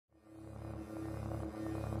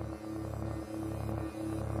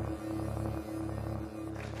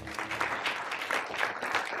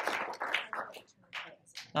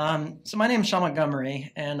So my name is Sean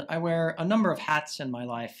Montgomery, and I wear a number of hats in my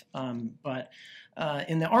life.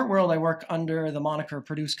 In the art world, I work under the moniker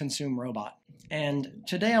Produce Consume Robot. And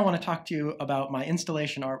today I want to talk to you about my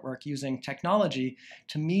installation artwork using technology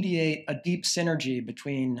to mediate a deep synergy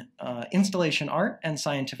between installation art and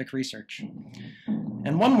scientific research.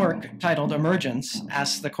 And one work titled Emergence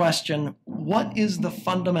asks the question, what is the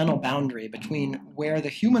fundamental boundary between where the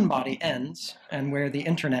human body ends and where the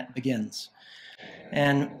internet begins?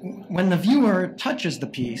 And when the viewer touches the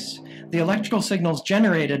piece, the electrical signals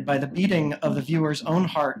generated by the beating of the viewer's own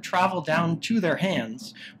heart travel down to their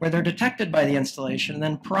hands, where they're detected by the installation and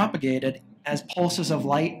then propagated as pulses of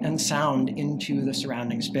light and sound into the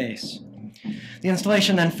surrounding space. The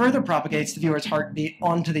installation then further propagates the viewer's heartbeat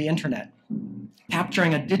onto the internet,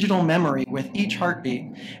 capturing a digital memory with each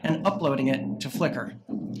heartbeat and uploading it to Flickr.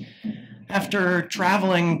 After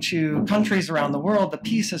traveling to countries around the world, the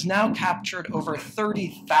piece has now captured over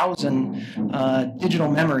 30,000 digital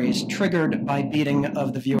memories triggered by beating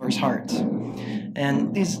of the viewer's heart.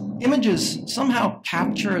 And these images somehow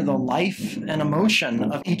capture the life and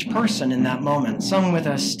emotion of each person in that moment, some with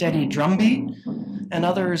a steady drumbeat and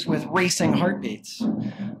others with racing heartbeats.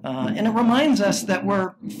 And it reminds us that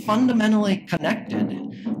we're fundamentally connected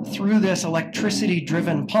through this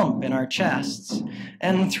electricity-driven pump in our chests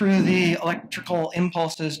and through the electrical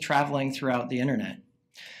impulses traveling throughout the internet.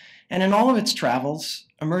 And in all of its travels,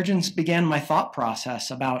 Emergence began my thought process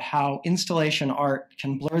about how installation art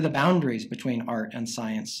can blur the boundaries between art and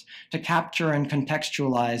science to capture and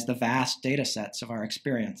contextualize the vast data sets of our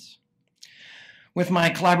experience. With my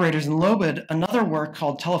collaborators in Lobed, another work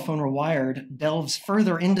called Telephone Rewired delves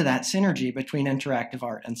further into that synergy between interactive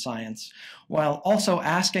art and science, while also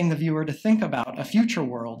asking the viewer to think about a future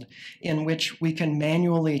world in which we can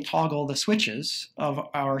manually toggle the switches of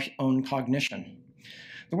our own cognition.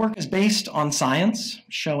 The work is based on science,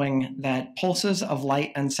 showing that pulses of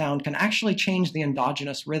light and sound can actually change the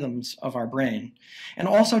endogenous rhythms of our brain, and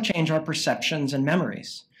also change our perceptions and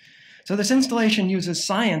memories. So this installation uses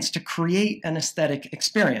science to create an aesthetic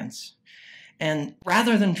experience. And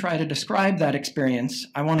rather than try to describe that experience,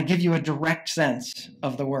 I want to give you a direct sense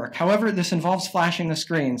of the work. However, this involves flashing the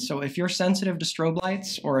screen. So if you're sensitive to strobe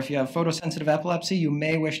lights or if you have photosensitive epilepsy, you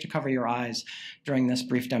may wish to cover your eyes during this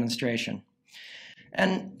brief demonstration.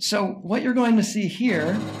 And so what you're going to see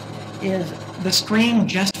here is the screen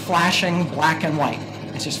just flashing black and white.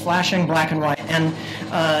 It's just flashing black and white. And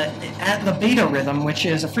at the beta rhythm, which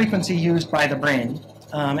is a frequency used by the brain.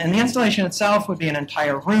 And the installation itself would be an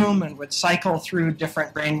entire room and would cycle through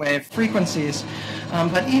different brainwave frequencies.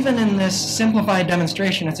 But even in this simplified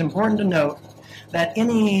demonstration, it's important to note that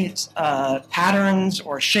any patterns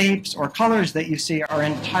or shapes or colors that you see are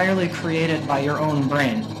entirely created by your own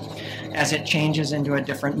brain as it changes into a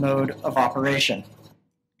different mode of operation.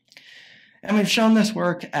 And we've shown this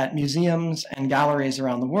work at museums and galleries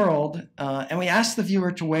around the world, and we asked the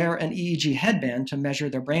viewer to wear an EEG headband to measure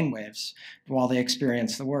their brainwaves while they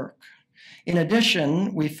experience the work. In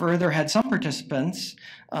addition, we further had some participants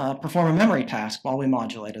perform a memory task while we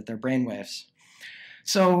modulated their brainwaves.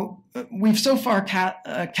 So we've so far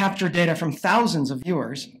captured data from thousands of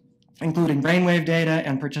viewers, including brainwave data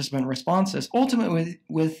and participant responses, ultimately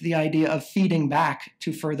with the idea of feeding back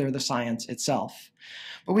to further the science itself.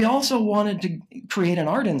 But we also wanted to create an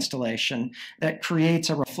art installation that creates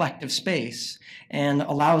a reflective space and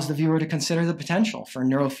allows the viewer to consider the potential for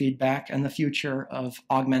neurofeedback and the future of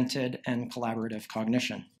augmented and collaborative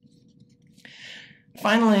cognition.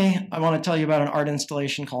 Finally, I want to tell you about an art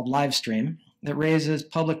installation called Livestream that raises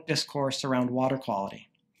public discourse around water quality.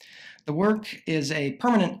 The work is a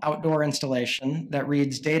permanent outdoor installation that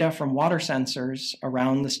reads data from water sensors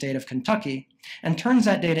around the state of Kentucky and turns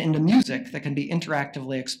that data into music that can be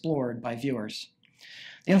interactively explored by viewers.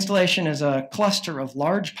 The installation is a cluster of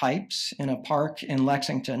large pipes in a park in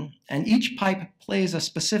Lexington, and each pipe plays a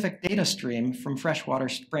specific data stream from freshwater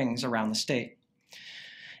springs around the state.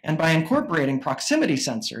 And by incorporating proximity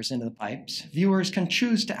sensors into the pipes, viewers can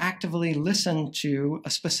choose to actively listen to a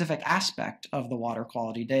specific aspect of the water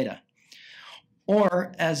quality data.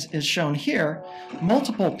 Or, as is shown here,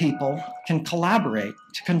 multiple people can collaborate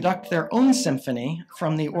to conduct their own symphony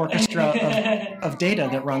from the orchestra of data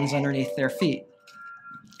that runs underneath their feet.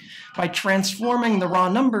 By transforming the raw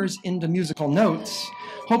numbers into musical notes,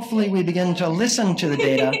 hopefully we begin to listen to the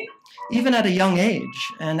data even at a young age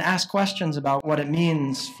and ask questions about what it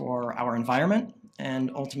means for our environment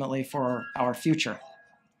and ultimately for our future.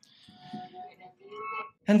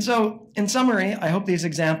 And so, in summary, I hope these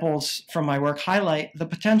examples from my work highlight the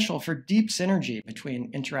potential for deep synergy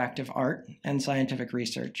between interactive art and scientific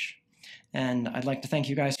research, And I'd like to thank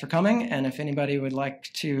you guys for coming. And if anybody would like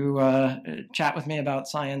to chat with me about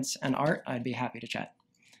science and art, I'd be happy to chat.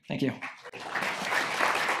 Thank you.